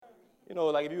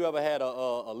Like if you ever had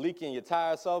a leak in your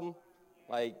tire or something,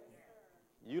 like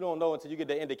you don't know until you get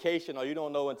the indication, or you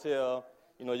don't know until,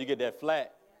 you get that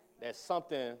flat that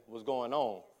something was going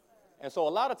on. And so a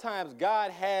lot of times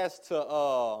God has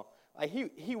to,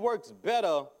 he works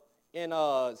better in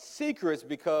secrets,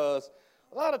 because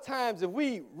a lot of times if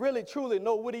we really truly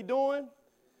know what he's doing,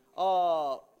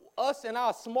 us and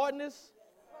our smartness,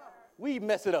 we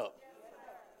mess it up.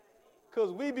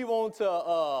 Because we be wanting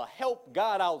to help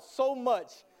God out so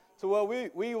much to where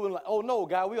we were like, oh no,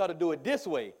 God, we ought to do it this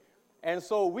way. And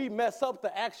so we mess up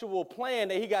the actual plan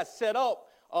that he got set up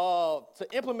to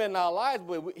implement in our lives,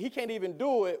 but he can't even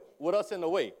do it with us in the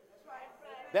way.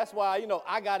 That's why,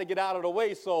 I got to get out of the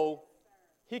way so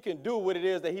he can do what it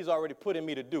is that he's already put in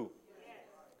me to do.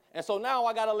 And so now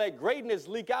I got to let greatness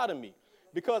leak out of me,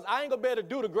 because I ain't going to be able to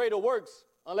do the greater works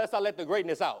unless I let the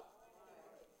greatness out.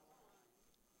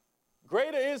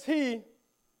 Greater is he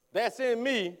that's in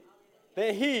me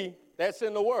than he that's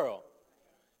in the world.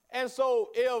 And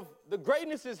so if the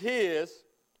greatness is his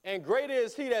and greater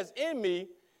is he that's in me,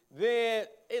 then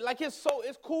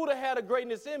it's cool to have the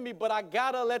greatness in me, but I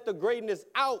got to let the greatness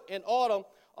out in order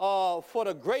for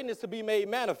the greatness to be made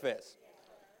manifest.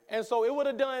 And so it would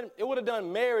have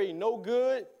done Mary no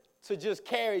good to just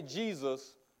carry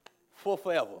Jesus for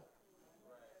forever.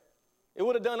 It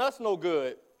would have done us no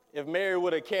good if Mary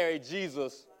would have carried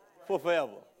Jesus for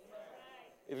forever.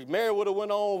 If Mary would have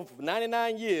went on for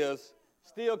 99 years,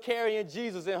 still carrying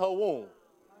Jesus in her womb.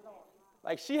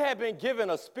 Like, she had been given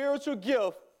a spiritual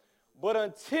gift, but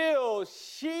until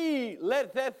she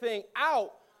let that thing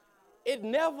out, it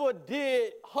never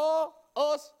did her,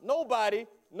 us, nobody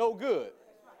no good.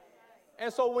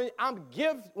 And so when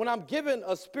I'm given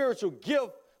a spiritual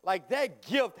gift, like, that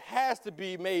gift has to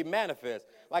be made manifest.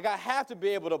 Like, I have to be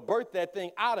able to birth that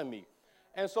thing out of me.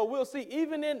 And so we'll see,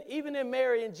 even in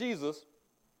Mary and Jesus,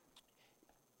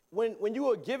 when you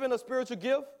are given a spiritual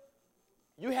gift,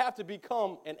 you have to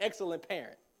become an excellent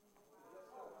parent.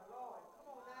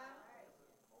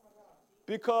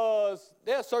 Because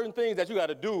there are certain things that you got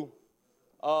to do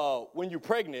when you're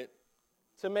pregnant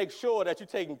to make sure that you're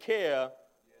taking care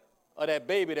of that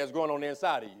baby that's growing on the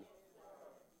inside of you.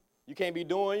 You can't be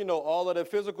doing, all of the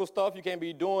physical stuff. You can't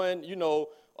be doing, you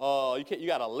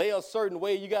got to lay a certain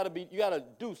way. You got to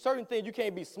do certain things. You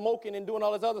can't be smoking and doing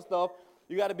all this other stuff.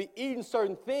 You got to be eating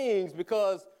certain things,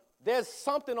 because there's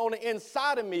something on the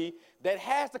inside of me that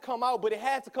has to come out, but it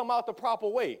has to come out the proper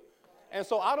way. And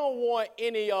so I don't want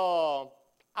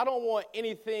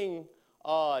anything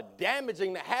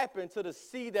damaging to happen to the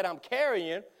seed that I'm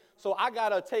carrying. So I got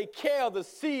to take care of the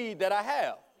seed that I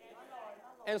have.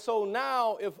 And so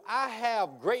now, if I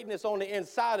have greatness on the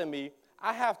inside of me,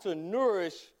 I have to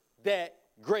nourish that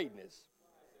greatness.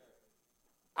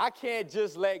 I can't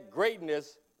just let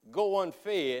greatness go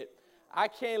unfed. I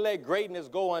can't let greatness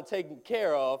go untaken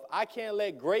care of. I can't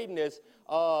let greatness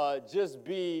just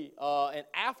be an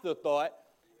afterthought.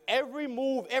 Every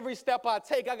move, every step I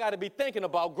take, I got to be thinking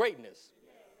about greatness.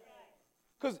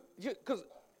 Because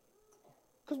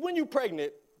when you're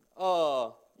pregnant,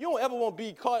 you don't ever want to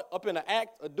be caught up in an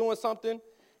act of doing something,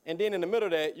 and then in the middle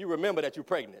of that, you remember that you're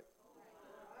pregnant.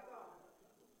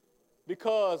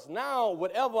 Because now,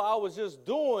 whatever I was just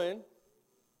doing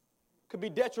could be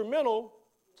detrimental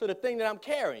to the thing that I'm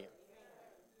carrying.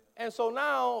 And so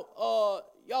now,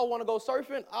 y'all want to go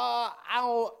surfing? I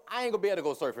ain't going to be able to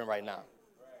go surfing right now.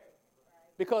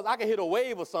 Because I can hit a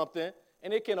wave or something,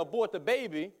 and it can abort the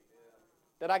baby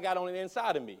that I got on the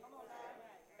inside of me.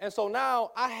 And so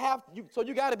now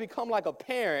you got to become like a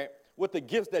parent with the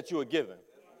gifts that you are given.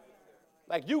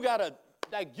 Like you got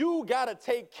to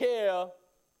take care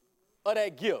of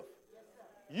that gift.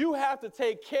 You have to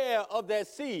take care of that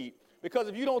seed, because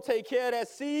if you don't take care of that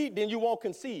seed, then you won't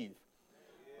conceive.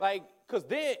 Like,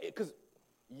 because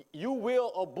you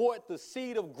will abort the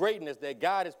seed of greatness that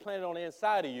God has planted on the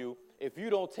inside of you if you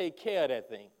don't take care of that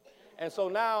thing. And so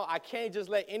now I can't just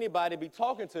let anybody be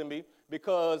talking to me,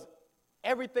 because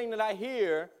everything that I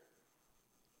hear,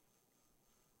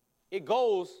 it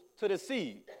goes to the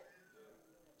seed.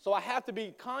 So I have to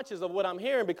be conscious of what I'm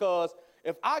hearing, because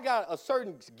if I got a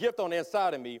certain gift on the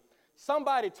inside of me,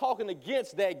 somebody talking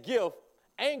against that gift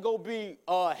ain't going to be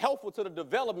helpful to the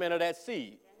development of that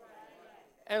seed.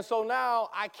 And so now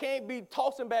I can't be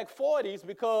tossing back 40s,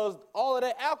 because all of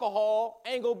that alcohol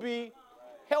ain't going to be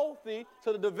healthy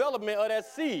to the development of that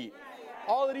seed.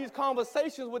 All of these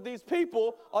conversations with these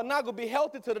people are not going to be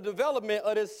healthy to the development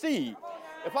of this seed.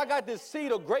 If I got this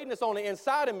seed of greatness on the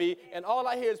inside of me, and all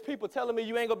I hear is people telling me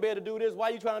you ain't going to be able to do this, why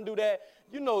you trying to do that,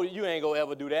 you know you ain't going to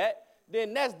ever do that,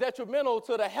 then that's detrimental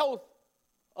to the health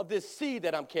of this seed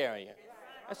that I'm carrying.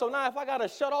 And so now if I got to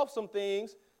shut off some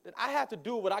things, then I have to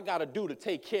do what I got to do to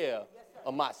take care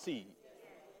of my seed.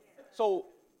 So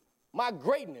my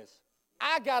greatness,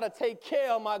 I got to take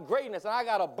care of my greatness, and I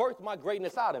got to birth my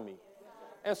greatness out of me.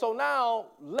 And so now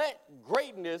let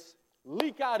greatness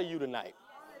leak out of you tonight.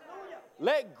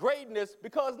 Let greatness,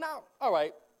 because now, all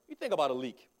right, you think about a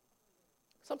leak.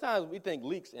 Sometimes we think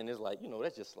leaks, and it's like,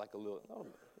 that's just like a little, no,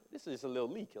 this is just a little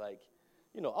leak. Like,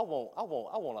 I want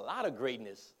a lot of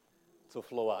greatness to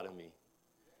flow out of me.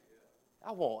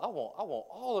 I want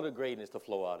all of the greatness to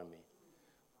flow out of me.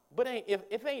 But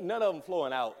if ain't none of them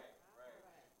flowing out,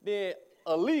 then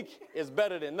a leak is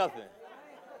better than nothing.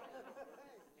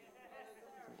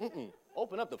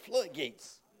 Open up the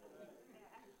floodgates.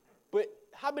 But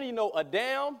how many know a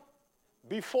dam,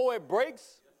 before it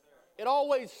breaks, it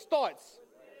always starts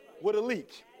with a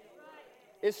leak.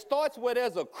 It starts where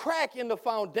there's a crack in the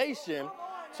foundation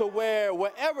to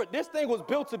wherever this thing was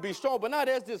built to be strong, but now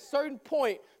there's this certain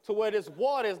point to where this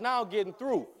water is now getting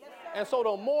through. And so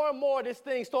the more and more this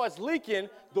thing starts leaking,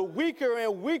 the weaker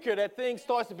and weaker that thing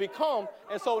starts to become.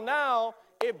 And so now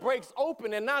it breaks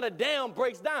open, and now the dam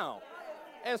breaks down.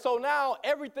 And so now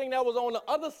everything that was on the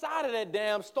other side of that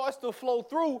dam starts to flow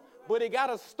through, but it got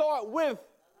to start with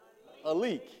a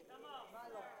leak.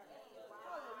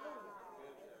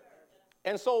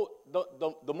 And so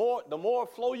the more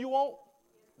flow you want,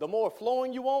 the more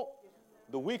flowing you want,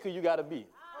 the weaker you got to be.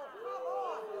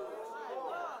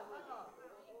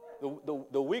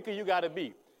 The weaker you got to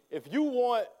be. Because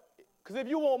if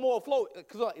you want more flow,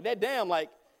 because that dam,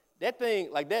 like that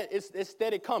thing, like that, it's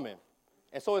steady coming.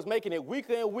 And so it's making it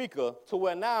weaker and weaker to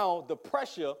where now the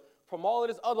pressure from all of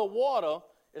this other water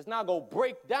is now going to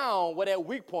break down where that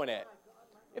weak point at.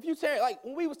 If you tear, like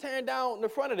when we was tearing down the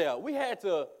front of there, we had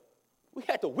to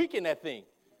weaken that thing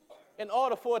in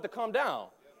order for it to come down.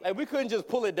 Like we couldn't just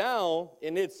pull it down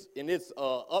in its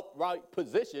upright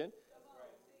position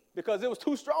because it was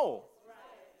too strong.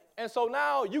 And so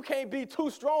now you can't be too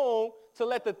strong to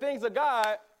let the things of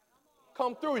God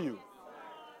come through you.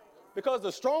 Because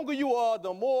the stronger you are,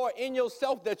 the more in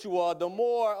yourself that you are, the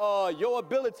more your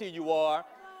ability you are,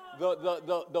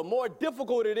 the more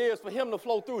difficult it is for him to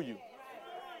flow through you.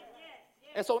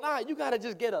 And so now you got to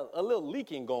just get a little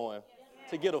leaking going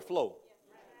to get a flow.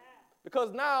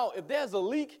 Because now if there's a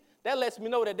leak, that lets me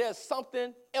know that there's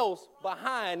something else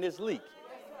behind this leak.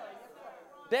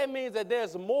 That means that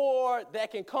there's more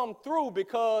that can come through,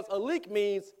 because a leak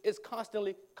means it's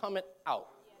constantly coming out.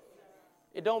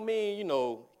 It don't mean,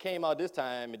 came out this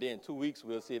time and then 2 weeks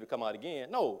we'll see if it come out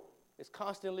again. No, it's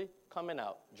constantly coming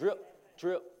out. Drip,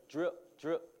 drip, drip,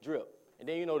 drip, drip. And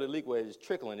then the leak where it's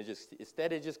trickling, it's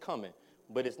steady just coming.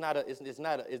 But it's not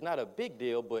a big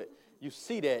deal, but you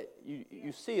see that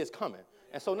you see it's coming.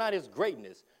 And so now there's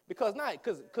greatness. Because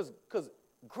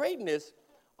greatness,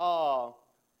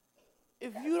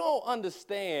 if you don't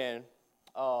understand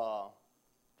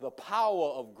the power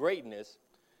of greatness,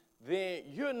 then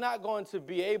you're not going to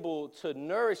be able to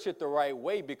nourish it the right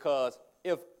way. Because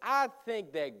if I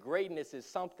think that greatness is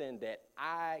something that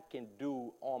I can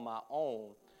do on my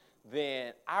own,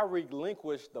 then I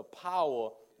relinquish the power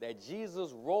that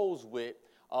Jesus rose with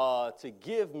to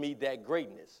give me that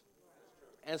greatness.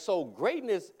 And so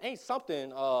greatness ain't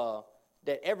something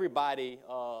that everybody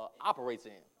operates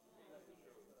in.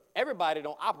 Everybody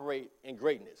don't operate in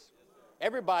greatness.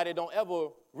 Everybody don't ever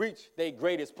reach their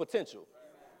greatest potential.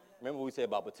 Remember what we said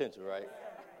about potential, right?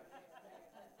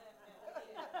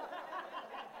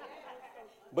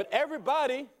 But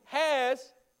everybody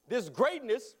has this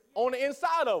greatness on the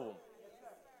inside of them.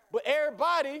 But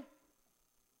everybody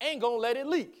ain't going to let it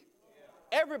leak.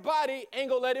 Everybody ain't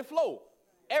going to let it flow.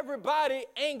 Everybody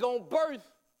ain't going to birth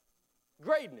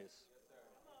greatness.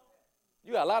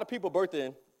 You got a lot of people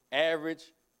birthing average,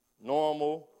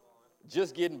 normal,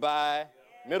 just getting by,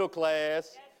 middle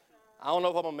class. I don't know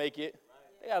if I'm going to make it.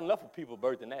 They got enough of people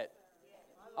birthing that.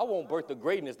 I won't birth the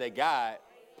greatness that God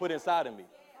put inside of me.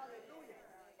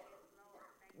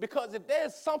 Because if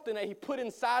there's something that he put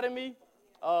inside of me,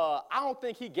 I don't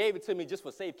think he gave it to me just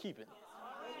for safekeeping.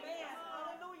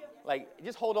 Like,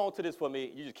 just hold on to this for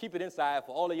me. You just keep it inside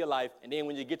for all of your life, and then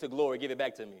when you get to glory, give it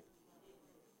back to me.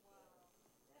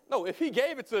 No, if he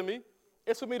gave it to me,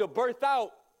 it's for me to birth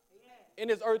out in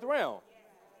this earth realm.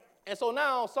 And so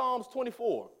now, Psalms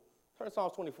 24. Turn to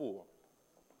Psalms 24.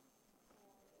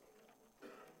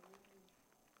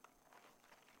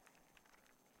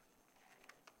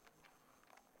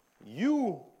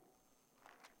 You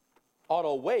are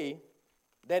the way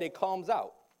that it comes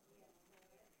out.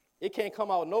 It can't come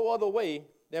out no other way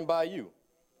than by you.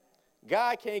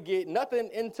 God can't get nothing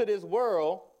into this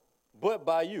world but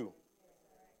by you.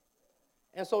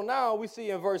 And so now we see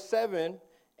in verse 7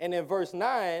 and in verse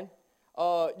 9,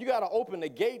 you got to open the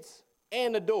gates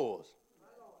and the doors.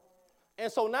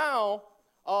 And so now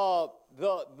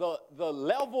the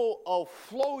level of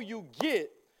flow you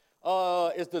get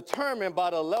is determined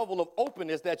by the level of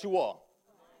openness that you are.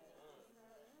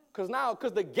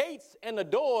 Because the gates and the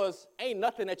doors ain't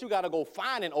nothing that you got to go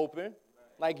find and open.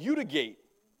 Like you the gate,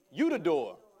 you the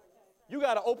door. You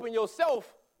got to open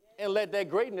yourself and let that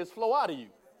greatness flow out of you.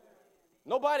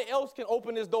 Nobody else can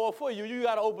open this door for you. You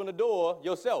got to open the door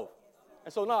yourself.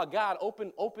 And so now, God,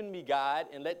 open me, God,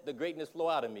 and let the greatness flow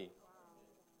out of me.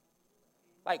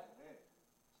 Like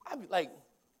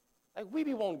we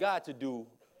be wanting God to do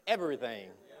everything.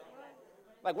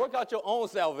 Like work out your own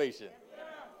salvation.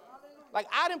 Like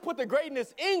I didn't put the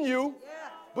greatness in you,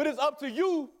 but it's up to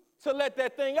you to let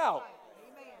that thing out.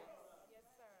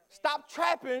 Stop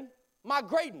trapping my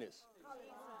greatness.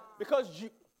 Because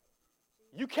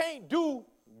you can't do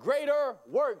greater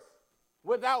works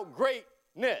without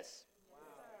greatness.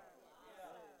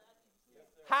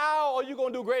 How are you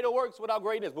going to do greater works without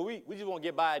greatness? But we just won't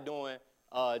get by doing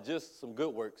just some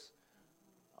good works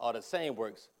or the same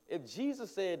works. If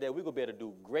Jesus said that we're going to be able to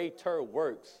do greater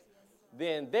works,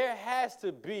 then there has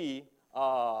to be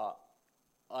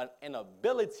an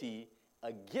ability,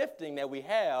 a gifting that we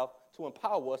have to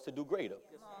empower us to do greater.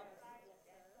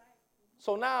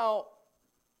 So now,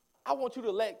 I want you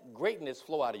to let greatness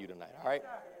flow out of you tonight, all right?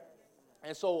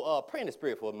 And so pray in the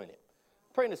Spirit for a minute.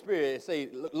 Pray in the Spirit and say,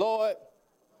 Lord,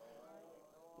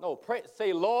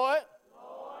 say, Lord,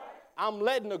 I'm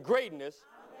letting the greatness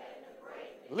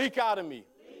leak out of me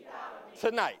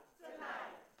tonight.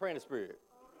 Pray in the Spirit.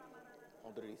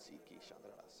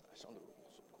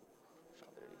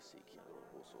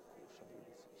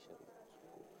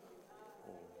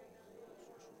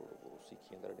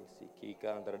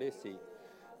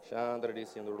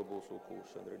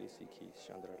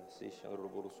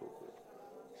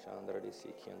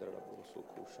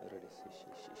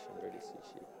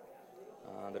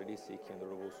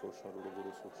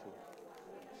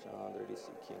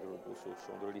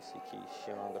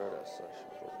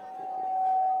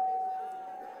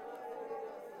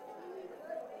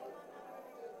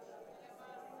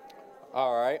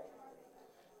 All right.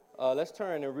 Let's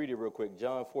turn and read it real quick.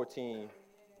 John 14,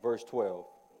 verse 12.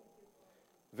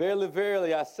 Verily,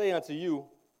 verily, I say unto you,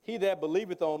 he that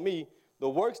believeth on me, the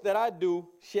works that I do,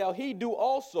 shall he do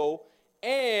also,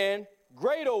 and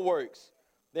greater works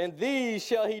than these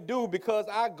shall he do, because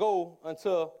I go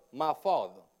unto my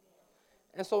Father.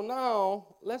 And so now,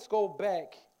 let's go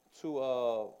back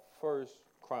to 1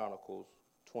 Chronicles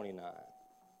 29.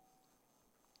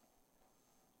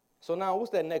 So now,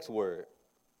 what's that next word?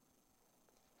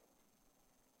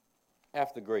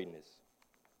 After greatness.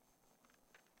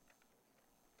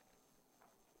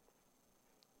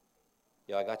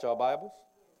 Y'all got y'all Bibles?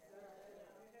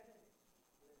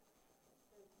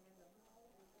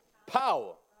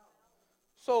 Power.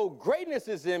 So greatness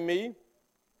is in me,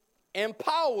 and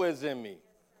power is in me.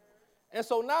 And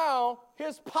so now,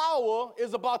 his power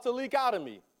is about to leak out of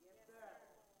me.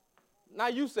 Now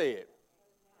you say it.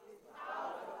 His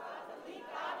power is about to leak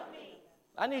out of me.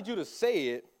 I need you to say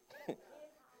it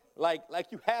like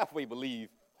you halfway believe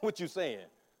what you're saying.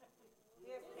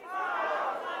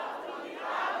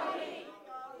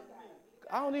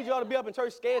 I don't need y'all to be up in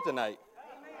church scared tonight.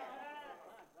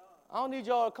 I don't need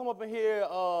y'all to come up in here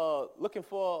looking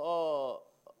for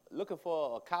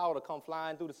a cow to come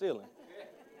flying through the ceiling.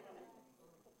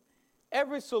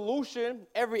 Every solution,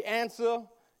 every answer,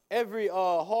 every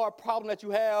hard problem that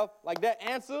you have, like that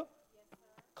answer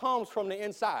comes from the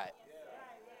inside.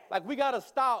 Like we got to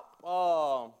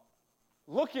stop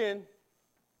looking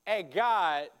at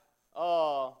God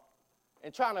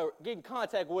and trying to get in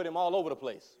contact with him all over the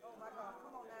place.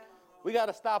 We got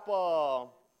to stop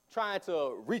trying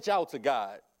to reach out to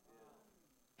God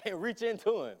and reach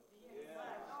into him.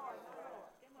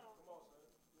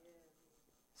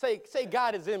 Say,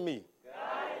 God is in me.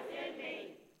 God is in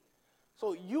me.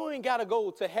 So you ain't got to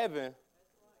go to heaven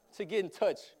to get in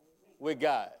touch with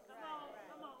God.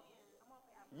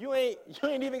 You ain't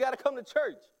even got to come to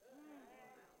church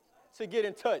to get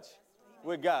in touch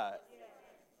with God.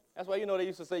 That's why, they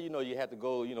used to say, you have to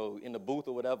go, in the booth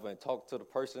or whatever and talk to the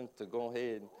person to go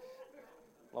ahead.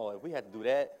 Oh, if we had to do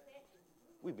that,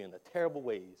 we'd be in the terrible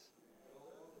ways.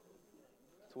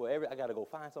 To where I got to go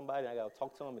find somebody, I got to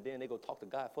talk to them, and then they go talk to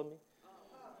God for me.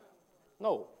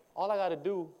 No, all I got to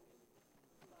do,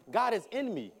 God is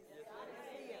in me.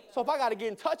 So if I got to get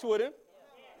in touch with him,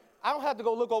 I don't have to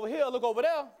go look over here, look over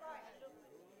there.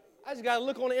 I just got to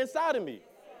look on the inside of me.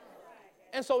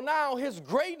 And so now his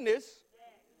greatness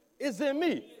is in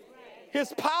me.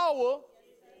 His power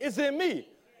is in me.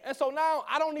 And so now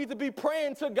I don't need to be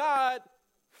praying to God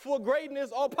for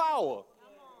greatness or power.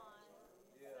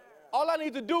 All I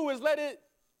need to do is let it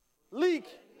leak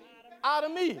out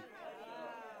of me.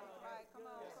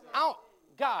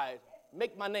 God,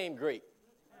 make my name great.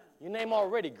 Your name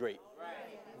already great.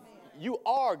 You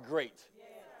are great.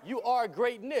 You are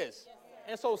greatness.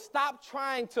 And so stop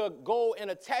trying to go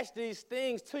and attach these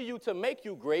things to you to make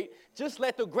you great. Just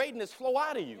let the greatness flow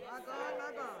out of you.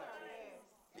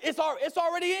 It's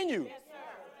already in you.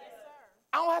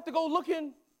 I don't have to go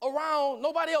looking around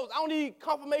nobody else. I don't need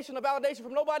confirmation or validation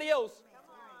from nobody else.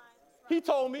 He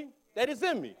told me that it's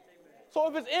in me. So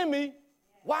if it's in me,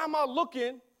 why am I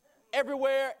looking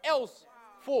everywhere else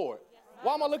for it?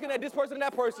 Why am I looking at this person and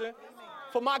that person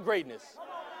for my greatness?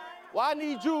 Why I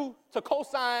need you to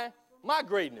co-sign my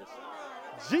greatness?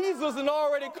 Jesus has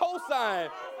already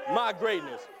co-signed my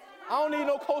greatness. I don't need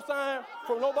no co-sign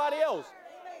from nobody else.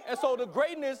 And so the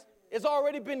greatness has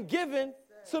already been given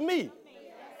to me.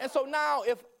 And so now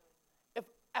if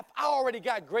I already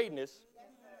got greatness,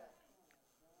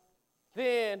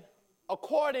 then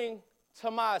according to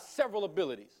my several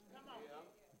abilities,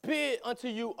 be it unto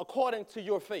you according to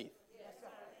your faith.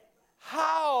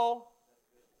 How,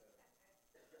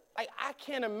 I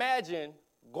can't imagine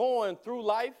going through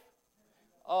life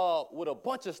with a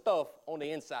bunch of stuff on the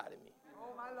inside of me.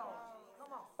 Oh, my Lord.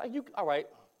 Come on. All right,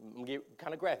 I'm going to get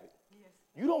kind of graphic. Yes.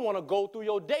 You don't want to go through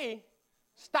your day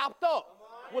stopped up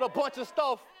with a bunch of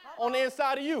stuff on the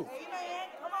inside of you. Amen.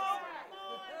 Come on.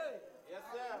 Yes,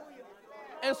 sir.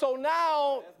 And so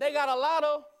now they got a lot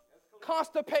of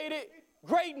constipated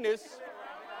greatness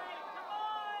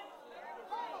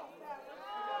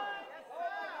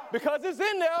because it's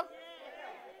in there.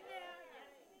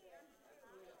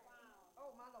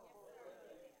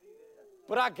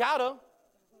 But I gotta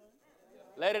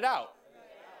let it out.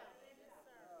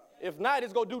 If not,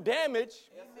 it's gonna do damage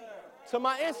to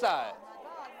my inside.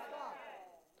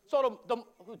 So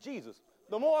Jesus,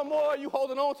 the more and more you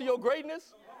holding on to your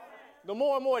greatness, the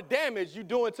more and more damage you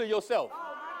doing to yourself.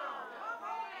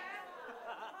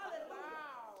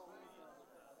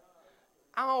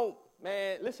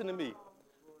 Man, listen to me.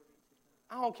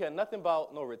 I don't care nothing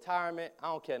about no retirement. I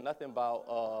don't care nothing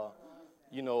about,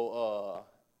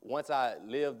 once I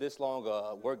live this long,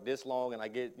 work this long, and I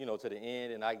get, to the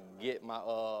end, and I get my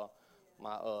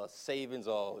savings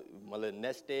or my little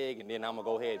nest egg, and then I'm gonna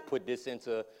go ahead and put this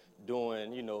into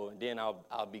doing, and then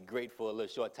I'll be great for a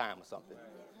little short time or something,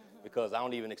 because I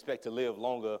don't even expect to live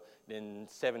longer than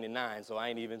 79, so I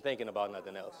ain't even thinking about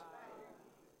nothing else.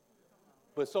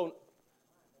 But so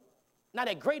now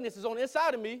that greatness is on the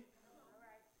inside of me,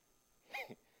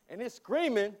 and it's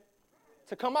screaming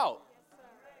to come out.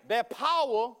 That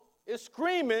power is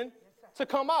screaming to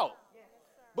come out.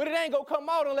 But it ain't going to come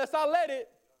out unless I let it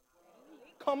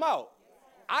come out.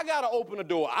 I got to open the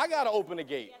door. I got to open the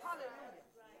gate.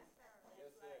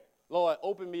 Lord,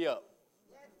 open me up.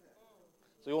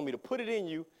 So you want me to put it in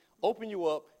you, open you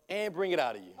up, and bring it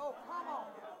out of you.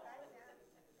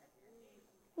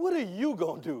 What are you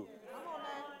going to do?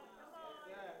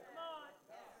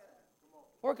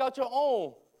 Work out your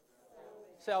own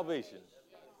salvation.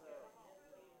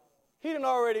 He done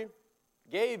already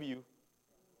gave you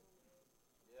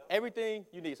everything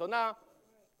you need. So now,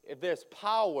 if there's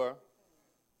power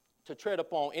to tread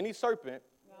upon any serpent,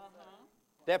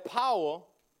 that power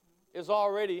is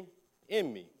already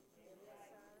in me.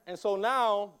 And so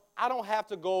now, I don't have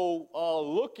to go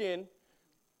looking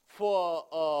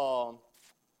for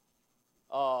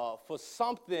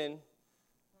something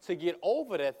to get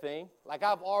over that thing, like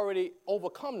I've already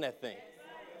overcome that thing.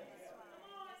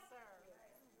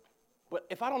 But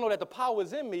if I don't know that the power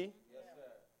is in me,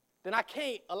 then I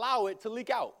can't allow it to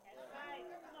leak out.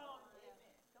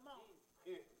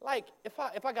 Like if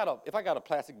I got a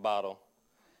plastic bottle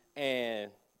and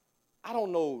I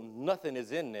don't know nothing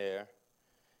is in there,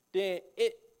 then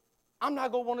I'm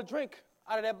not gonna want to drink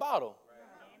out of that bottle,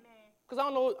 because I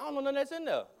don't know nothing that's in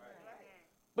there.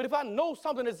 But if I know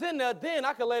something is in there, then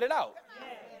I can let it out.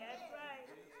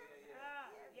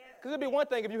 Because it'd be one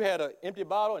thing if you had an empty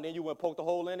bottle and then you went and poked a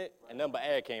hole in it and nothing but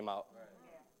air came out.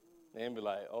 Then it'd be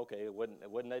like, okay, it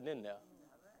wasn't nothing in there.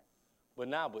 But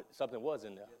something was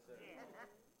in there.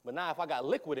 But now if I got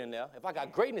liquid in there, if I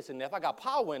got greatness in there, if I got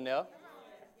power in there,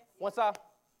 once I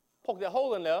poke that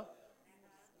hole in there,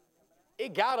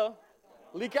 it gotta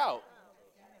leak out.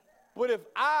 But if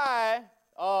I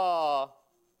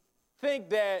think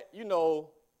that,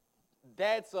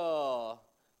 that's,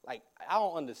 like, I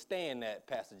don't understand that,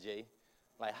 Pastor Jay.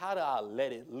 Like, how do I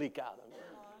let it leak out of me?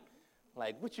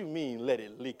 Like, what you mean let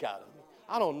it leak out of me?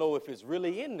 I don't know if it's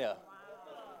really in there.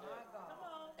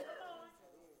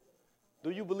 Do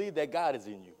you believe that God is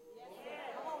in you?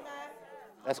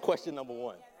 That's question number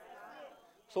one.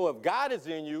 So if God is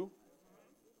in you,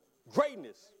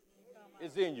 greatness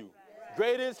is in you.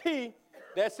 Greater is he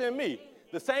that's in me.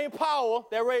 The same power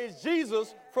that raised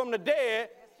Jesus from the dead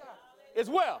is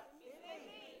well.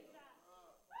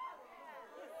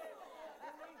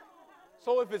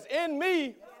 So if it's in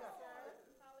me,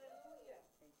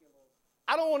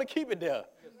 I don't want to keep it there.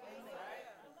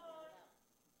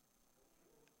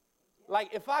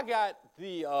 Like if I got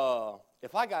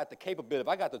the capability, if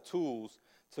I got the tools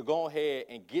to go ahead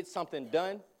and get something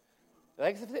done,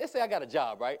 like let's say I got a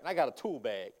job, right? And I got a tool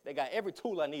bag. They got every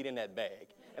tool I need in that bag.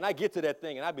 And I get to that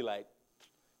thing and I be like,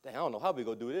 dang, I don't know how we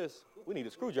gonna do this. We need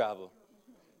a screwdriver.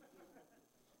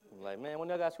 I'm like, man, when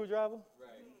y'all got a screwdriver?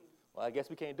 Well, I guess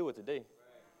we can't do it today.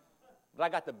 But I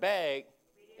got the bag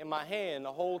in my hand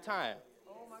the whole time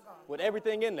with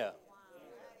everything in there.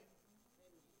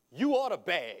 You are the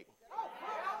bag.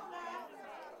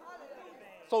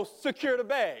 So secure the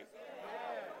bag.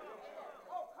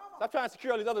 Stop trying to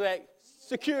secure all these other bags.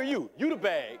 Secure you. You the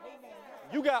bag.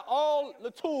 You got all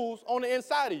the tools on the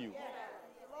inside of you.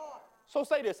 So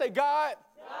say this. Say, God,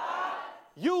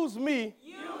 use me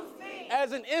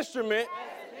as an instrument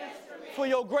for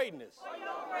your greatness.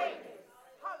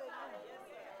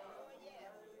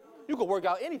 You can work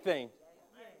out anything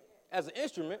as an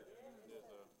instrument.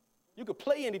 You can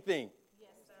play anything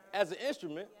as an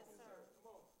instrument.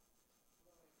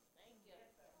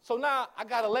 So now I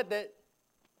got to let that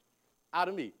out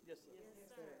of me.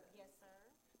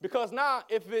 Because now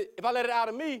if I let it out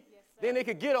of me, then it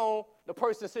could get on the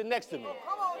person sitting next to me.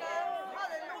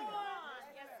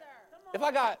 If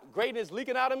I got greatness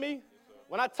leaking out of me,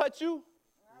 when I touch you,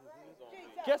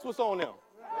 guess what's on them?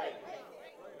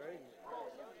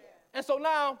 And so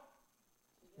now,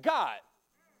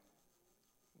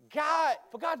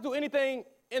 for God to do anything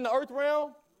in the earth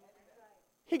realm,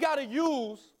 he got to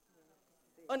use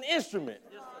an instrument.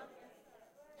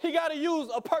 He got to use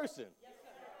a person.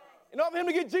 In order for him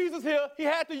to get Jesus here, he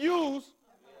had to use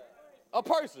a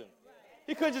person.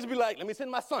 He couldn't just be like, let me send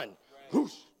my son.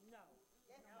 Whoosh.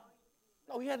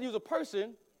 No, he had to use a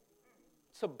person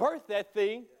to birth that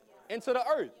thing into the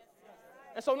earth.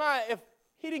 And so now if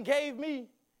he didn't gave me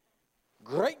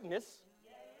greatness,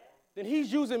 then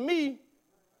he's using me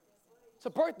to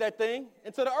birth that thing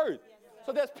into the earth.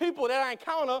 So there's people that I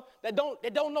encounter that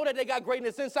don't know that they got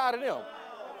greatness inside of them.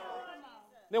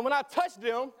 Then when I touch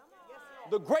them,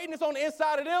 the greatness on the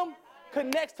inside of them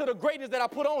connects to the greatness that I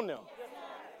put on them.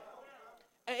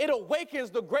 And it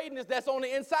awakens the greatness that's on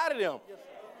the inside of them.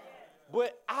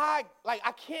 But I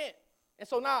can't. And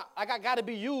so now I got to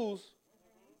be used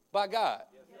by God.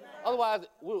 Otherwise,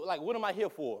 what am I here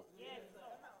for?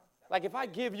 Like if I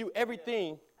give you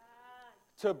everything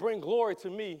to bring glory to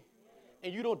me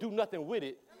and you don't do nothing with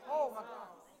it,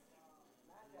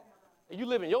 and you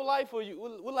living your life or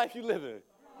what life you living?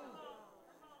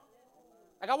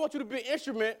 Like I want you to be an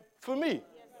instrument for me.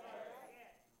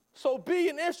 So be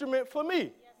an instrument for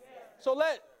me. So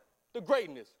let the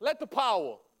greatness, let the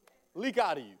power leak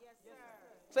out of you.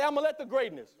 Say, I'm going to let the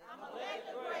greatness.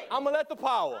 I'm going to let the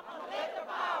power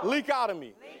leak out of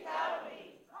me.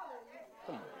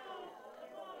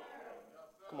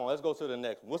 Come on, let's go to the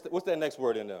next one. What's that next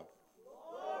word in there?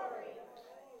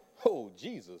 Oh,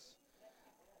 Jesus.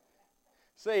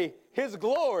 Say, his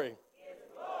glory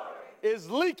is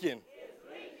leaking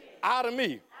out of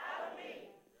me.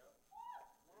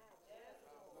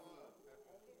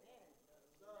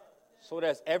 So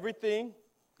that's everything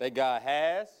that God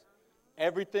has,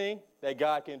 everything that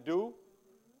God can do,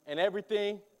 and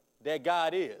everything that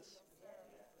God is.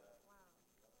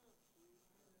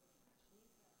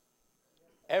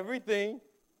 Everything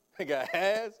that God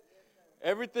has,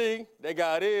 everything that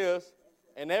God is,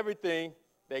 and everything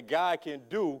that God can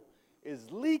do is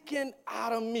leaking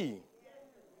out of me.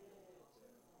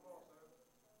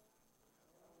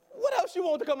 What else you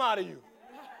want to come out of you?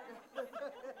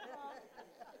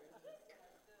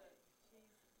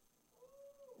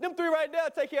 Them three right there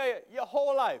take care of your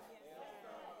whole life.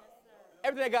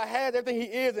 Everything that God has, everything he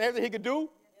is, and everything he can do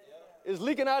is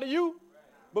leaking out of you.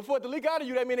 But for it to leak out of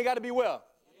you, that means it got to be well.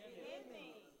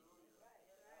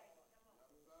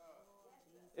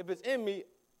 If it's in me,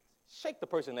 shake the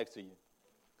person next to you.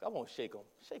 I won't shake them.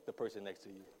 Shake the person next to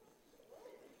you.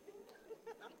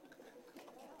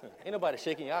 Ain't nobody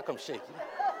shaking you. I'll come shake you.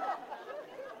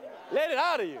 Let it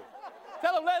out of you.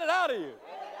 Tell them, let it out of you.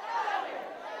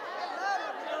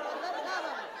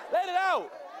 Let it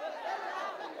out.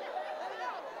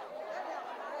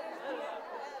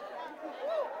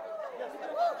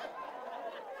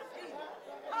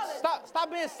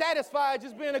 Stop being satisfied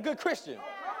just being a good Christian.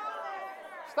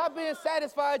 Stop being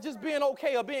satisfied just being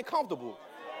okay or being comfortable.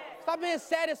 Stop being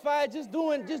satisfied just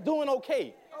doing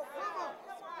okay.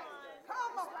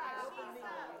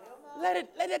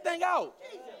 Let that thing out.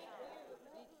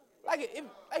 Like if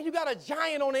you got a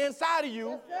giant on the inside of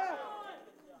you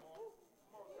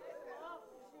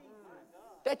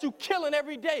that you killing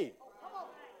every day.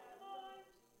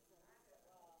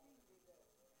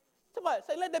 Somebody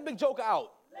say, let that big joker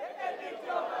out. Let that big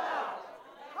joker out.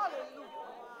 Hallelujah.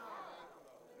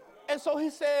 And so he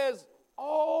says,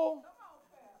 all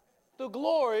the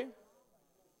glory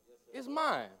is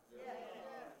mine.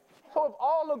 So if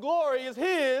all the glory is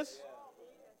his,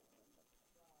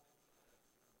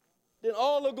 then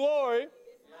all the glory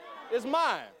is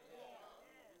mine.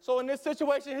 So in this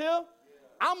situation here,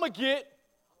 I'm going to get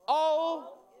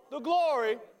all the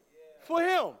glory for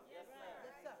him.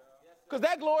 Because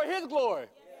that glory, his glory.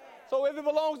 So if it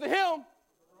belongs to him,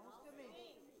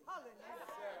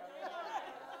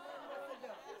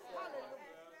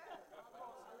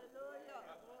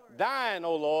 thine,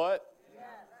 O Lord,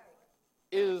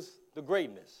 is the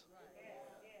greatness.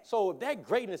 So if that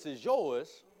greatness is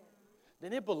yours,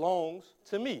 then it belongs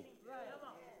to me.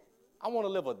 I want to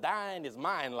live a thine is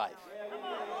mine life.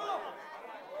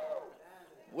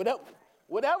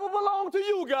 Whatever belongs to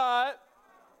you, God,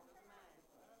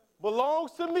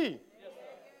 belongs to me.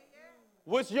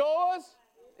 What's yours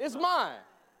is mine.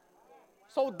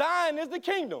 So thine is the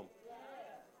kingdom.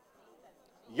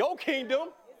 Your kingdom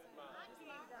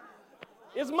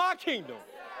is my kingdom.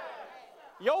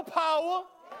 Your power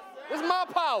is my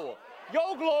power.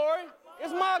 Your glory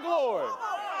is my glory.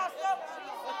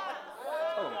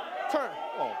 Turn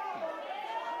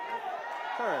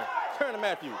to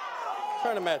Matthew.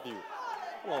 Turn to Matthew.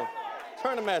 Come on.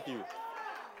 Turn to Matthew.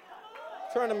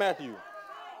 Turn to Matthew.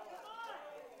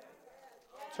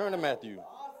 Turn to Matthew.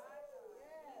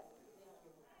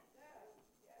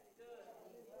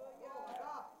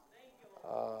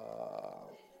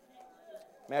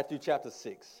 Matthew chapter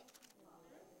 6.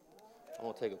 I'm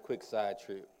going to take a quick side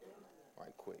trip.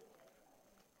 Right quick.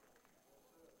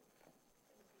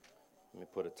 Let me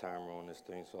put a timer on this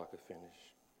thing so I can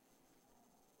finish.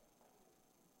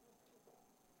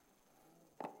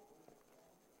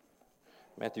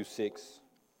 Matthew 6,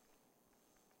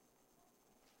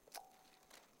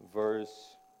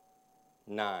 verse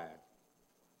 9.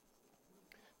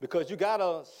 Because you got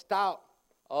to stop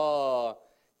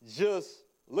just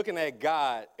looking at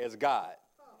God as God.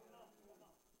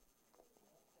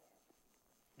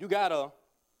 You got to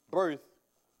birth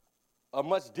a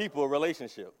much deeper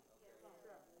relationship.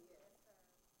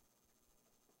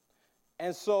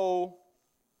 And so,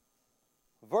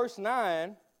 verse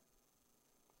 9,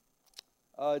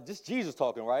 just Jesus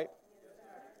talking, right?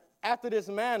 After this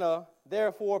manner,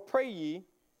 therefore pray ye,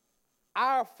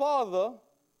 our Father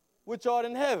which art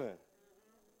in heaven.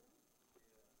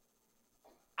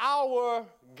 Our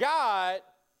God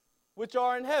which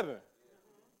are in heaven.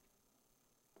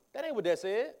 That ain't what that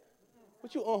said.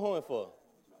 What you unhoing for?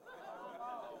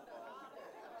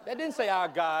 That didn't say our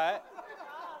God.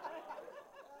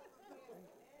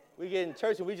 We get in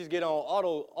church and we just get on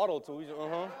auto tune. We just,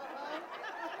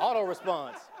 auto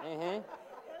response.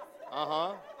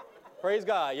 Praise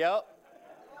God. Yep.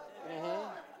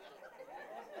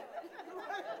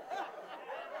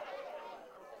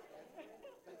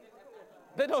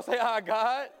 They don't say our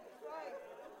God.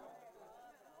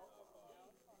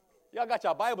 Y'all got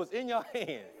your Bibles in your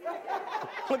hand,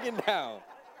 looking down.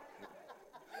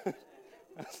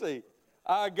 I say,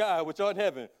 our God which art in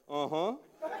heaven.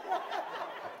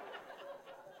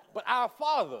 But our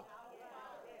Father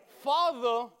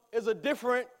is a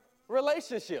different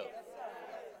relationship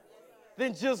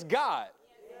than just God.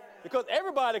 Because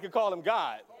everybody can call him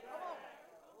God.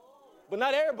 But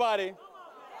not everybody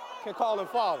can call him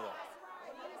Father.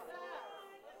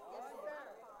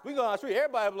 We go on the street,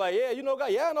 everybody be like, yeah, you know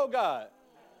God? Yeah, I know God.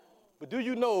 But do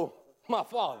you know my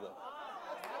Father?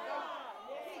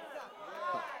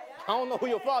 I don't know who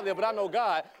your father is, but I know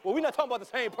God. Well, we're not talking about the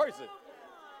same person.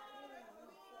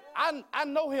 I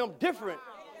know him different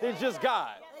than just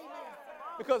God.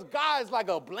 Because God is like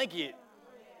a blanket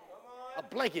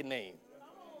name.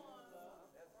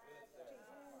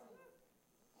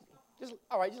 Just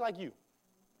like you.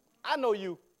 I know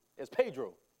you as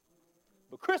Pedro.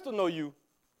 But Crystal know you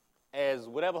as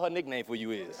whatever her nickname for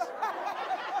you is.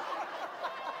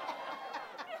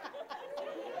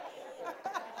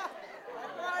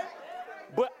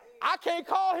 But I can't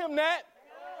call him that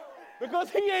because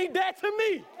he ain't that to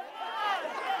me.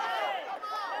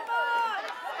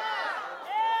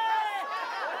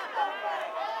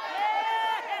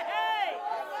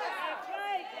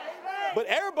 But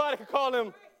everybody can call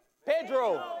him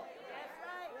Pedro.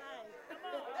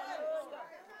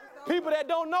 People that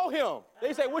don't know him,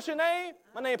 they say, what's your name?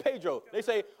 My name is Pedro. They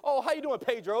say, oh, how you doing,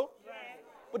 Pedro?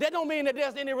 But that don't mean that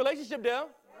there's any relationship there.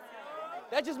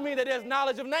 That just means that there's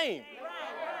knowledge of name.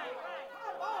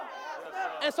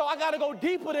 And so I got to go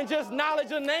deeper than just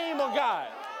knowledge of name of God.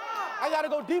 I got to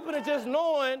go deeper than just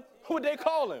knowing who they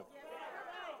call him.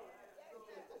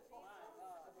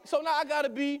 So now I got to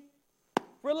be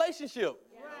relationship.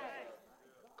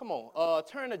 Come on,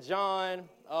 turn to John.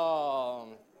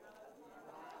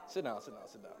 Sit down.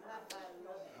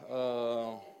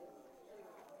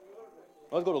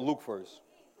 Let's go to Luke first.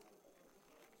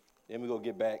 Then we go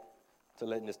get back to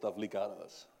letting this stuff leak out of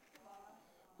us.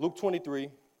 Luke 23.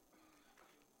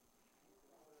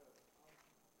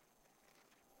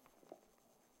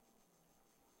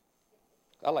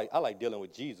 I like dealing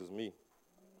with Jesus, me.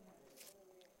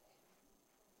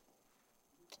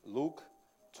 Luke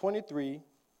 23,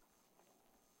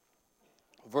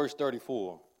 verse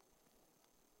 34.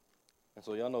 And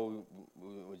so y'all know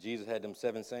when Jesus had them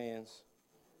 7 sayings.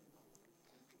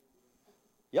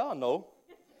 Y'all know.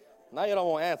 Now you don't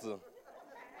want to answer.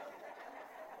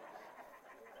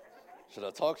 Should I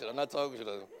talk? Should I not talk?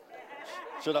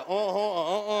 Should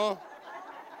I?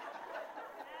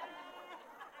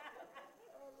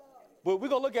 But we're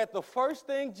going to look at the first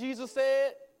thing Jesus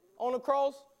said on the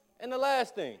cross and the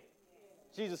last thing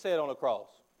Jesus said on the cross.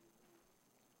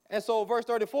 And so verse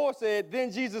 34 said,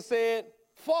 then Jesus said,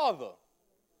 Father,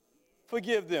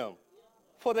 forgive them,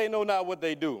 for they know not what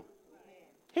they do.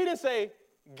 He didn't say,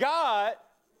 God,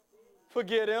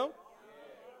 forgive them.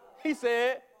 He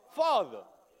said, Father.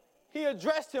 He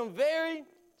addressed him very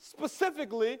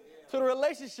specifically to the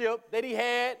relationship that he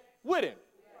had with him.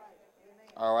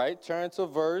 All right, turn to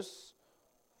verse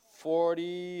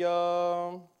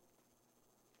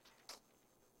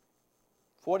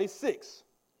 46.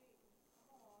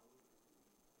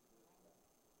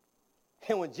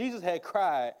 And when Jesus had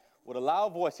cried with a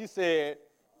loud voice, he said,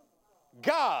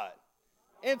 God,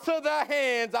 into thy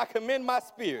hands I commend my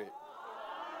spirit.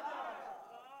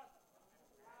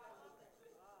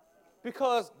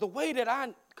 Because the way that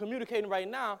I'm communicating right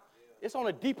now, it's on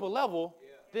a deeper level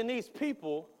than these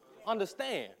people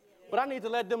understand. But I need to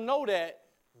let them know that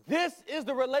this is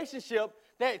the relationship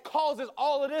that causes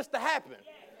all of this to happen.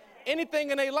 Anything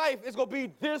in their life is going to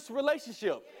be this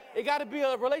relationship. It got to be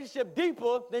a relationship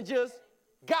deeper than just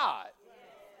God.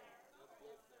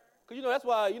 Because, that's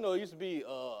why, it used to be,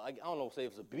 I don't know, say it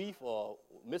was a beef or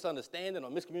misunderstanding or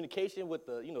miscommunication with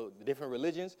the different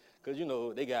religions. Because,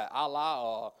 they got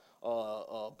Allah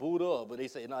or Buddha, but they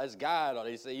say, no, it's God. Or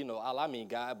they say, Allah mean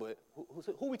God, but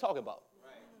who we talking about?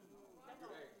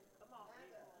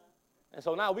 And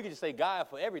so now we can just say God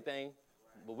for everything,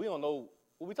 but we don't know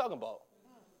what we talking about.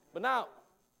 But now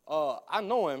I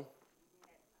know him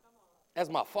as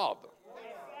my Father.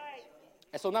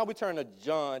 And so now we turn to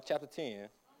John chapter 10.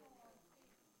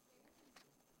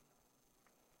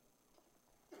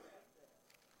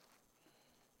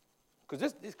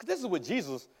 Because this is what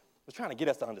Jesus was trying to get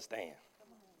us to understand.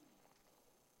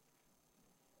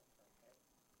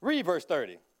 Read verse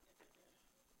 30.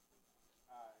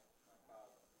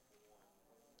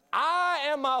 I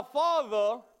and my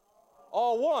Father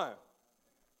are one.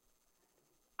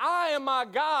 I and my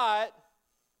God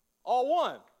are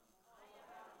one.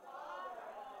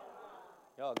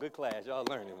 Y'all, good class. Y'all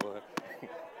learning, boy.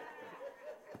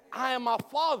 I and my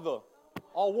Father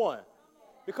are one.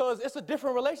 Because it's a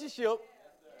different relationship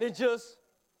than just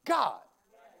God.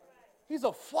 He's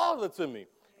a father to me.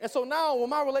 And so now when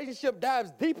my relationship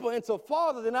dives deeper into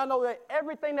Father, then I know that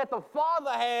everything that the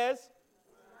Father has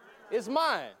is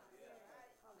mine.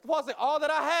 The Father said, all that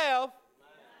I have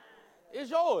is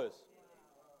yours.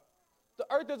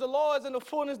 The earth is the Lord's and the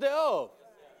fullness thereof.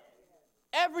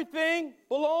 Everything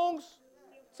belongs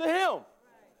to him.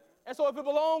 And so if it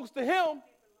belongs to him,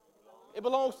 it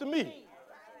belongs to me.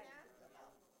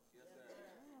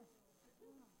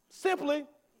 Simply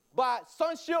by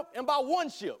sonship and by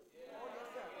oneship.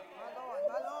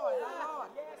 My Lord.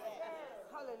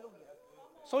 Hallelujah.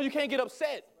 So you can't get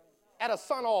upset at a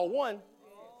son or a one,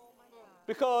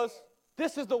 because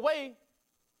this is the way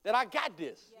that I got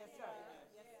this.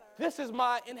 This is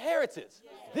my inheritance.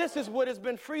 This is what has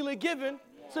been freely given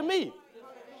to me.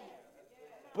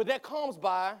 But that comes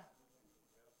by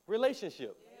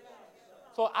relationship.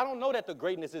 So I don't know that the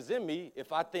greatness is in me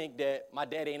if I think that my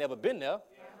daddy ain't ever been there.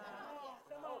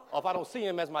 Or if I don't see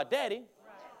him as my daddy,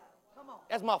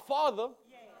 as my Father,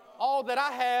 all that I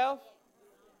have.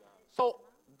 So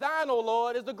thine, O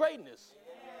Lord, is the greatness.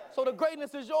 So the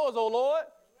greatness is yours, O Lord.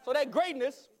 So that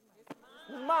greatness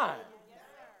is mine.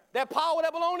 That power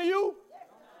that belongs to you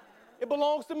it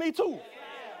belongs to me too.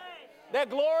 That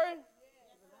glory,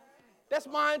 that's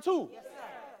mine too. Yes, sir.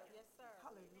 Yes, sir.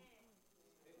 Hallelujah.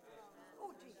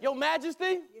 Oh, Jesus. Your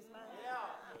Majesty, Yes, ma'am.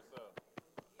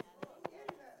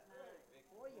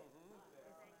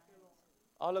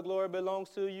 all the glory belongs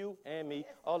to you and me.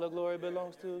 All the glory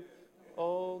belongs to,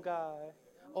 oh God,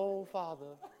 oh Father.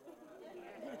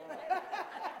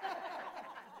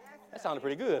 That sounded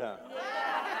pretty good, huh?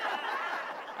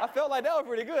 I felt like that was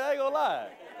pretty good. I ain't gonna lie.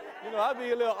 You know, I'd be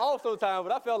a little off sometimes,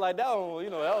 but I felt like that one, you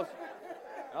know, that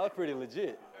was pretty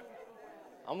legit.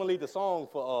 I'm gonna leave the song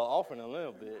for offering a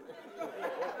little bit.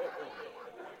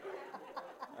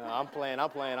 I'm playing.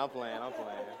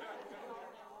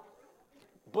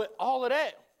 But all of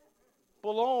that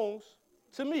belongs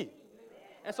to me.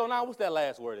 And so now what's that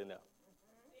last word in there?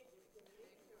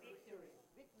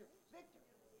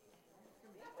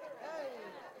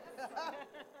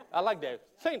 I like that.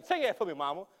 Sing that for me,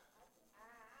 mama.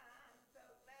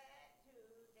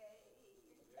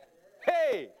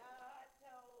 Hey.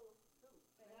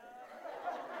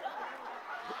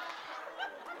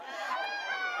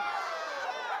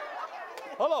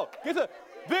 Hold on. Get to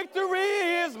victory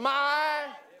is mine.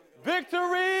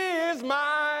 Victory is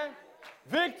mine.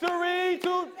 Victory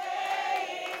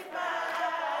today is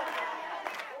mine.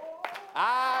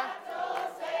 I told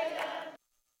Satan,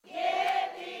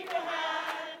 get thee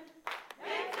behind.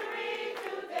 Victory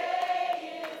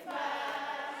today is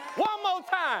mine. One more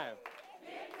time.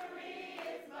 Victory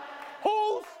is mine.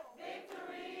 Whose?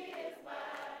 Victory is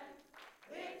mine.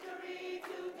 Victory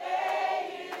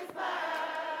today is mine.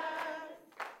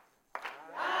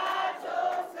 I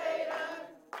told Satan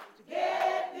to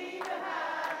get thee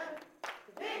behind.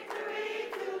 Victory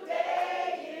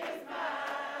today is mine.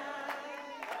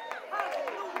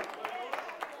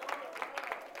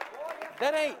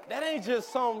 That ain't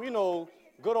just some, you know,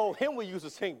 good old hymn we used to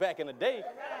sing back in the day.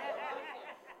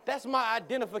 That's my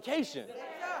identification.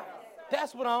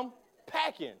 That's what I'm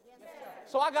packing.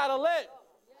 So I gotta let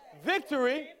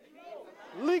victory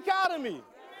leak out of me.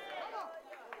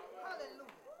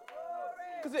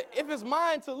 Because if it's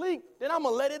mine to leak, then I'm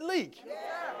going to let it leak.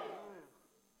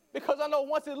 Because I know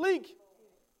once it leaks,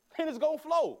 then it's going to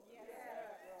flow.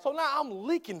 So now I'm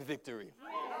leaking victory.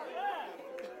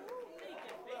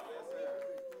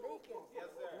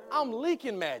 I'm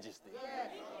leaking majesty.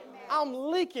 I'm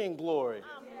leaking glory.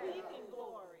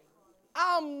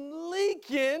 I'm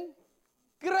leaking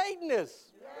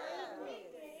greatness.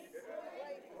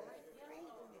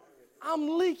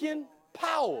 I'm leaking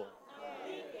power.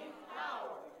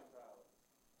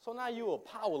 So now you're a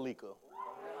power leaker,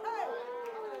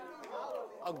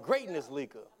 a greatness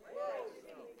leaker,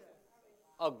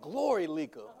 a glory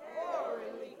leaker.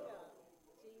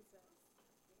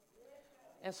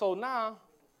 And so now,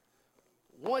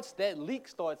 once that leak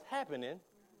starts happening,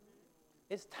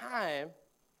 it's time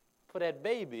for that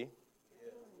baby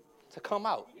to come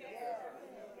out.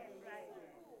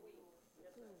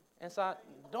 And so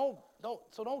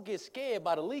don't get scared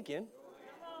by the leaking.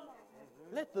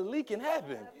 Let the leaking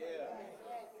happen.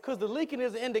 Because the leaking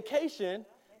is an indication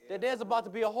that there's about to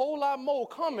be a whole lot more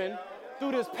coming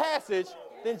through this passage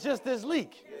than just this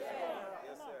leak.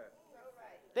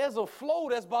 There's a flow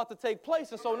that's about to take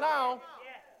place. And so now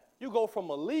you go from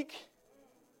a leak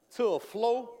to a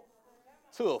flow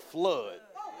to a flood.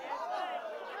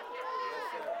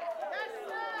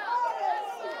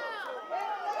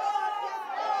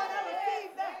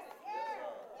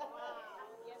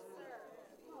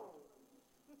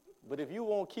 But if you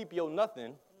won't keep your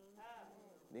nothing,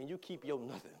 then you keep your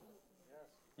nothing.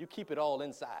 You keep it all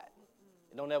inside.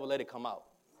 And don't ever let it come out.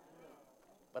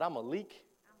 But I'm a leak,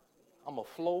 I'm a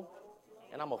flow,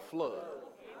 and I'm a flood.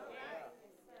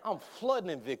 I'm flooding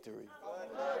in victory.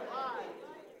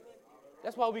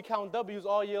 That's why we count W's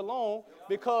all year long,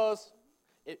 because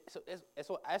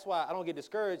that's why I don't get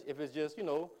discouraged if it's just, you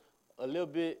know, a little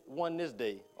bit one this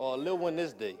day or a little one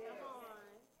this day.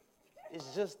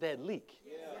 It's just that leak.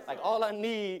 Like all I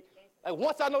need, like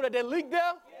once I know that leak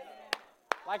there,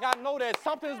 like I know that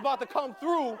something's about to come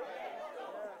through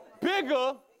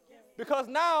bigger, because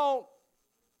now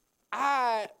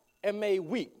I am made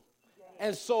weak.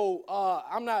 And so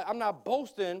I'm not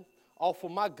boasting off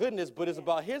of my goodness, but it's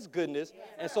about his goodness.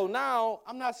 And so now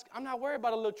I'm not worried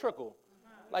about a little trickle.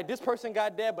 Like this person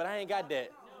got that, but I ain't got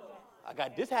that. I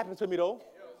got this happen to me though.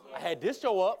 I had this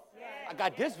show up. I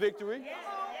got this victory.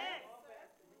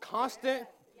 Constant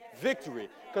victory.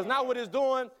 Because now what it's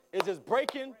doing is just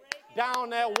breaking down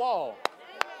that wall.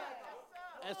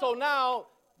 And so now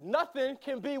nothing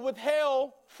can be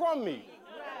withheld from me.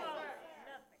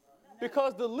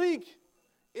 Because the leak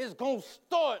is going to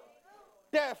start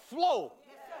that flow.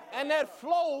 And that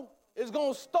flow is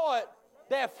going to start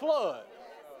that flood.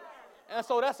 And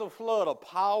so that's a flood of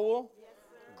power,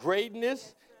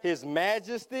 greatness, his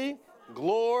majesty,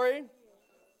 glory,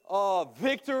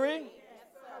 victory.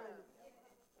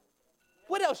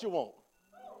 What else you want?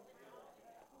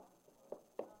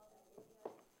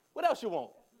 What else you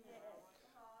want?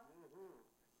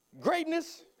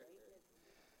 Greatness,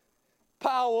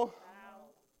 power,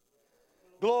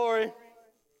 glory,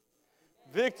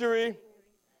 victory,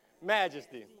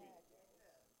 majesty.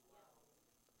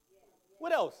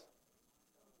 What else?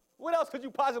 What else could you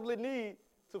possibly need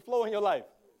to flow in your life?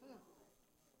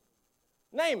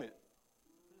 Name it.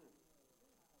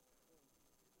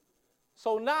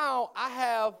 So now I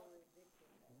have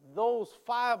those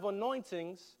 5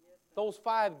 anointings, those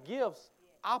 5 gifts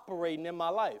operating in my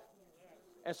life.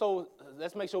 And so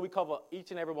let's make sure we cover each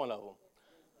and every one of them.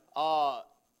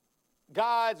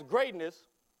 God's greatness,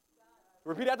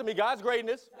 repeat after me, God's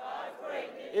greatness,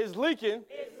 is leaking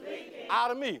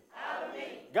out of me.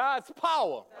 God's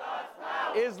power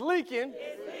is leaking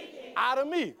out of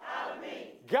me.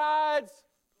 God's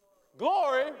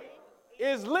glory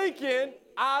is leaking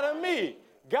out of me.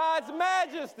 God's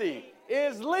majesty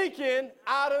is leaking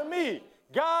out of me.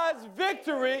 God's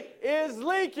victory is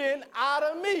leaking out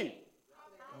of me.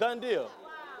 Done deal.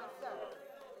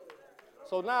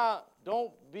 So now,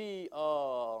 don't be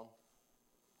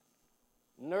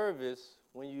nervous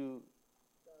when you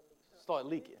start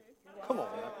leaking. Come on,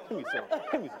 man. Give me some.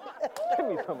 Give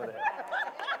me some of that.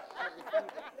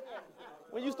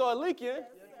 When you start leaking,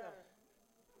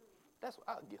 that's what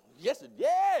I'll get. Yes,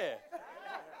 yeah.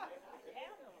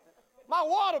 My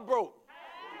water broke.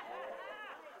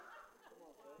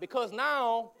 Because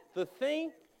now the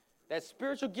thing, that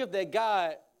spiritual gift that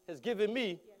God has given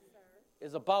me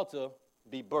is about to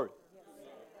be birthed.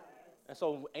 And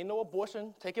so ain't no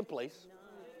abortion taking place.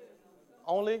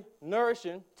 Only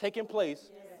nourishing taking place.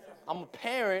 I'm a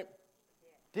parent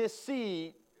this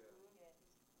seed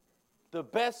the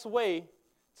best way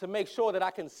to make sure that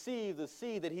I conceive the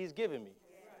seed that he's given me.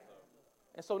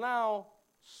 And so now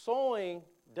sowing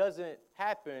doesn't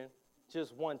happen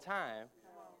just one time,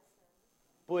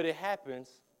 but it happens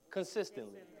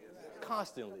consistently,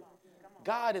 constantly.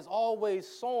 God is always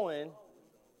sowing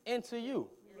into you.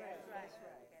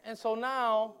 And so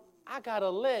now I got to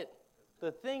let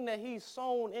the thing that he's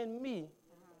sown in me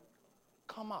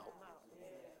come out.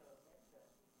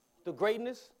 The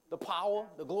greatness, the power,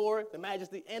 the glory, the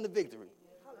majesty, and the victory.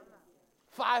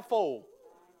 5-fold.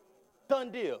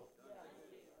 Done deal.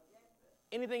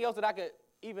 Anything else that I could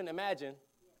even imagine,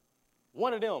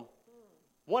 one of them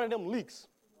leaks,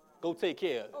 go take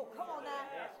care of it. Oh, come on now.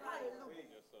 Hallelujah.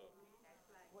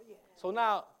 So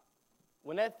now,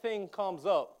 when that thing comes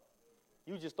up,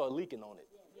 you just start leaking on it.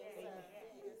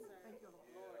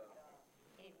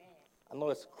 I know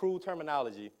it's crude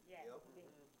terminology,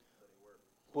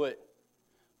 but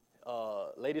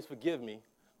ladies, forgive me,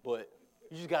 but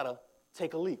you just gotta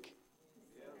take a leak.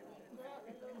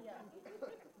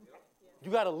 You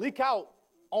gotta leak out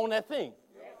on that thing.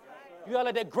 You gotta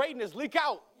let that greatness leak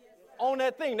out on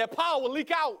that thing. That power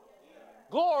leak out.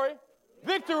 Glory,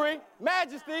 victory,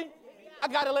 majesty. I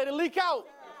gotta let it leak out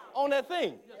on that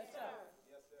thing.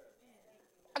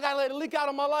 I gotta let it leak out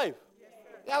of my life.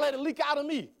 I gotta let it leak out of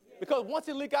me. Because once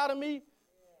it leak out of me,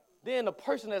 then the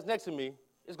person that's next to me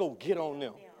is gonna get on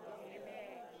them.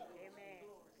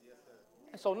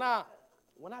 And so now,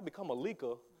 when I become a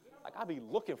leaker, like I be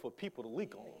looking for people to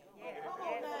leak on.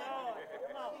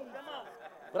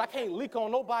 But I can't leak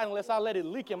on nobody unless I let it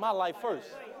leak in my life first.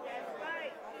 That's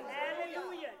right.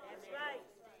 Hallelujah. That's right.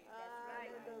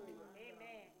 That's right.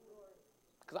 Amen.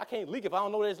 Because I can't leak if I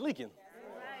don't know that it's leaking.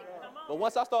 Right. Come on. But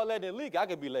once I start letting it leak, I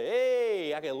can be like,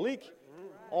 hey, I can leak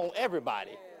on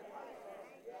everybody.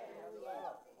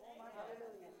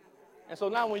 And so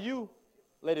now when you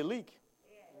let it leak,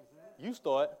 you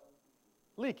start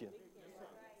leaking.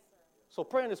 So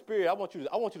pray in the spirit. I want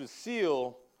you to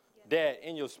seal that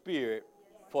in your spirit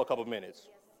for a couple minutes.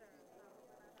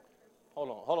 Hold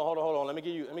on. Let me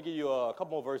give you a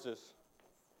couple more verses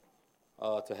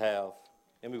to have,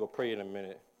 and we're gonna pray in a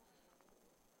minute.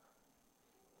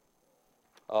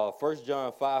 1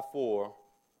 John 5:4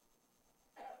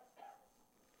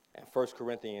 and 1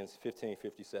 Corinthians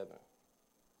 15:57.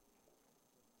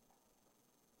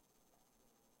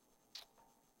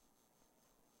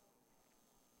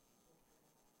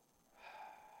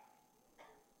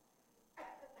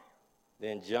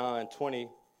 Then John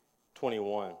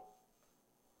 20:21.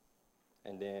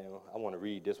 And then I want to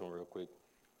read this one real quick.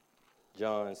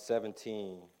 John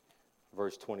 17,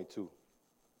 verse 22.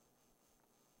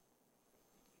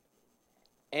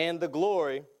 And the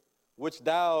glory which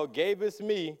thou gavest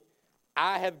me,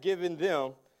 I have given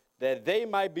them that they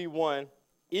might be one,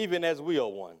 even as we are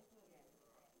one.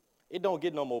 It don't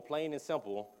get no more plain and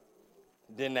simple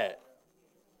than that.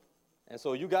 And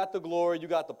so you got the glory, you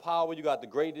got the power, you got the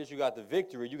greatness, you got the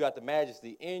victory, you got the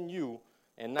majesty in you,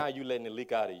 and now you letting it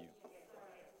leak out of you.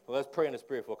 So let's pray in the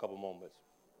Spirit for a couple moments.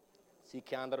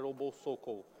 Siki andarobo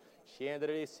soko,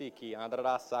 shendere siki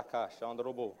andarasaka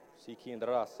shandrobo, siki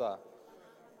andarasa,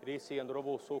 risi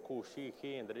androbo soko,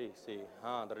 shiki andresi,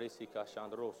 andresika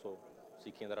shandroso,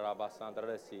 siki andarabasa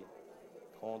andaresi,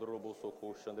 kondrobo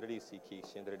soko shandresi ki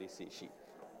shandresi shi,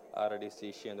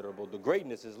 aradesi shandrobo. The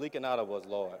greatness is leaking out of us,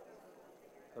 Lord.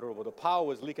 The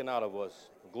power is leaking out of us.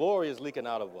 Glory is leaking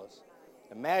out of us.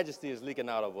 The majesty is leaking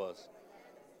out of us.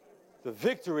 The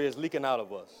victory is leaking out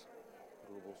of us.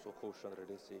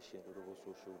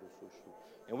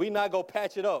 And we not going to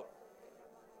patch it up.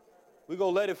 We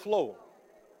going to let it flow.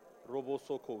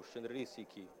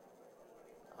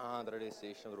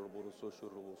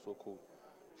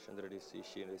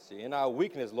 In our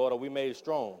weakness, Lord, are we made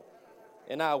strong?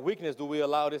 In our weakness, do we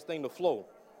allow this thing to flow?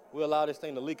 We allow this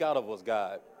thing to leak out of us,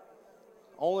 God.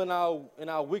 Only in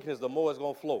our weakness, the more it's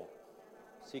going to flow.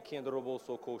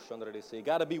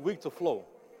 Got to be weak to flow.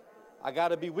 I got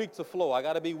to be weak to flow. I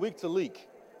got to be weak to leak.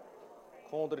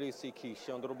 Father,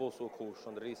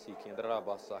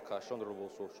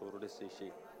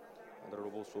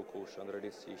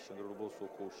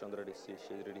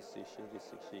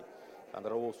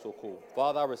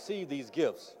 I receive these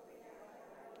gifts.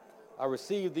 I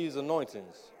receive these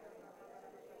anointings.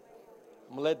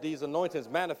 I'm going to let these anointings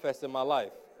manifest in my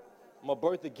life. I'm going to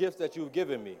birth the gifts that you've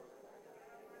given me.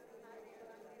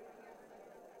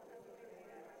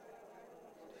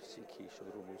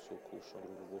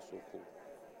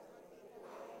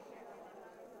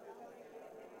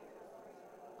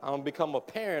 I'm going to become a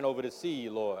parent over the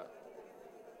seed, Lord.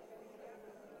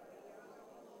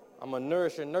 I'm going to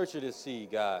nourish and nurture this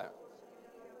seed, God.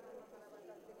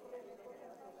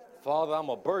 Father, I'm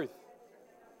going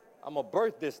to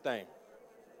birth this thing.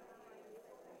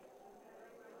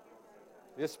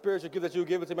 This spiritual gift that you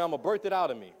give it to me, I'm going to birth it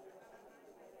out of me.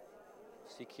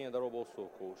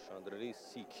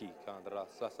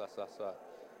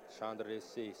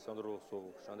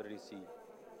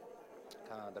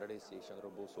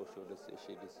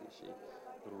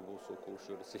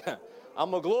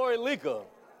 I'm a glory leaker.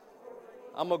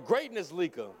 I'm a greatness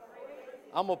leaker.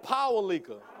 I'm a power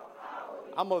leaker.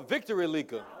 I'm a victory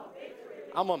leaker.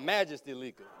 I'm a majesty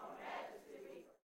leaker.